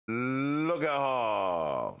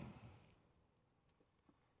alcohol.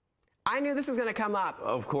 I knew this was going to come up.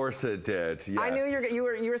 Of course it did. Yes. I knew you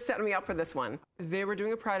were setting me up for this one. They were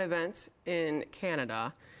doing a Pride event in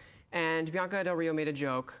Canada, and Bianca Del Rio made a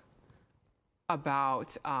joke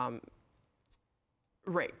about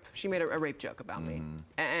rape. She made a rape joke about me,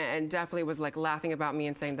 and definitely was like laughing about me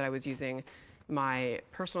and saying that I was using my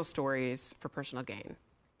personal stories for personal gain,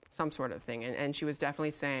 some sort of thing. And she was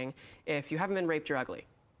definitely saying, if you haven't been raped, you're ugly.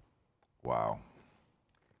 Wow.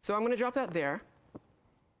 So I'm going to drop that there.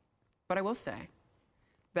 But I will say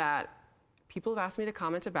that people have asked me to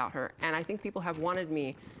comment about her, and I think people have wanted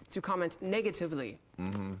me to comment negatively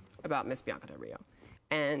about Miss Bianca Del Rio.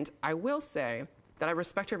 And I will say that I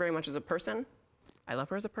respect her very much as a person. I love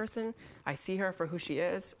her as a person. I see her for who she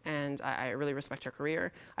is, and I really respect her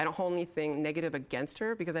career. I don't hold anything negative against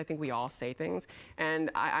her because I think we all say things,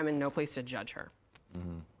 and I'm in no place to judge her.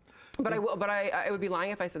 But I would be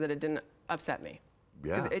lying if I said that it didn't upset me.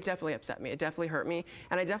 Because it definitely upset me. It definitely hurt me.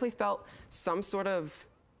 And I definitely felt some sort of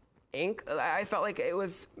I felt like it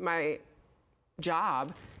was my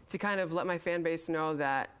job to kind of let my fan base know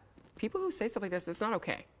that people who say stuff like this, it's not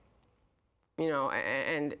okay. You know,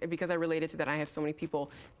 and because I related to that, I have so many people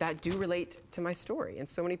that do relate to my story, and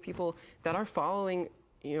so many people that are following,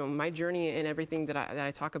 you know, my journey and everything that I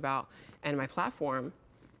talk about and my platform,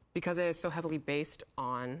 because it is so heavily based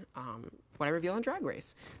on what I reveal on Drag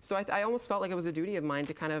Race. So I almost felt like it was a duty of mine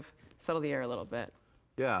to kind of settle the air a little bit.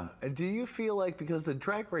 Yeah, and do you feel like, because the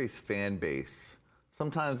Drag Race fan base,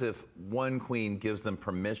 sometimes if one queen gives them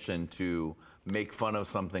permission to make fun of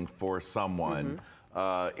something for someone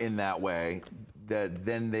in that way, that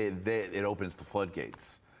then it opens the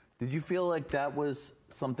floodgates. Did you feel like that was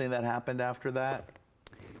something that happened after that?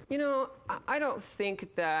 You know, I don't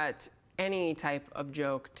think that any type of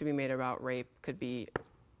joke to be made about rape could be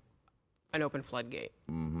an open floodgate.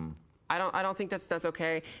 I don't think that's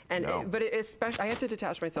okay. And but especially, I have to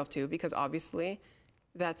detach myself too, because obviously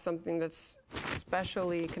that's something that's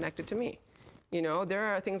especially connected to me. You know, there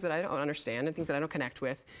are things that I don't understand and things that I don't connect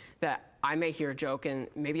with that I may hear a joke and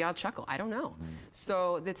maybe I'll chuckle. I don't know.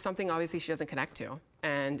 So that's something obviously she doesn't connect to,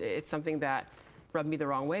 and it's something that rubbed me the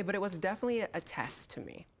wrong way. But it was definitely a test to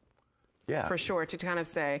me. Yeah, for sure, to kind of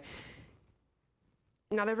say,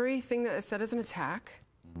 not everything that is said is an attack.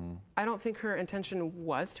 I don't think her intention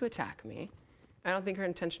was to attack me. I don't think her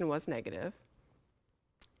intention was negative.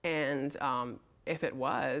 And if it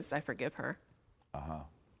was, I forgive her.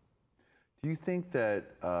 Do you think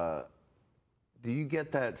that, do you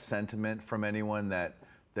get that sentiment from anyone that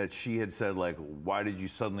she had said, like, why did you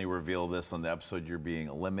suddenly reveal this on the episode you're being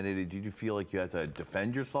eliminated? Did you feel like you had to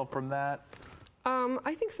defend yourself from that?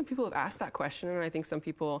 I think some people have asked that question, and I think some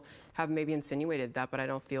people have maybe insinuated that, but I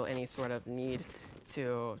don't feel any sort of need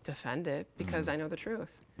to defend it because I know the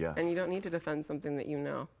truth. Yeah. And you don't need to defend something that you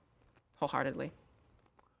know wholeheartedly.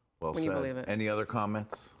 Well said. You believe it. Any other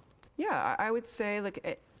comments? Yeah, I would say,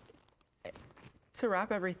 like, to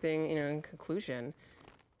wrap everything, you know, in conclusion,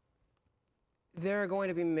 there are going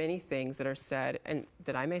to be many things that are said, and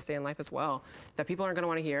that I may say in life as well, that people aren't going to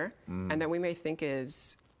want to hear, and that we may think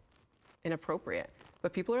is inappropriate.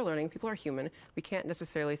 But people are learning, people are human. We can't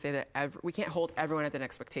necessarily say that we can't hold everyone at an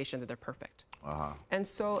expectation that they're perfect. And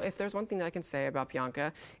so if there's one thing that I can say about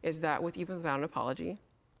Bianca, is that even without an apology,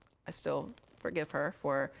 I still forgive her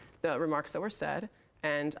for the remarks that were said.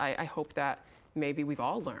 And I hope that maybe we've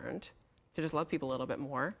all learned to just love people a little bit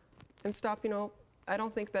more and stop, you know, I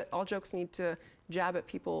don't think that all jokes need to jab at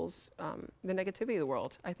people's, the negativity of the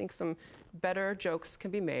world. I think some better jokes can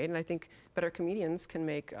be made, and I think better comedians can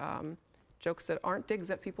make jokes that aren't digs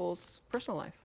at people's personal life.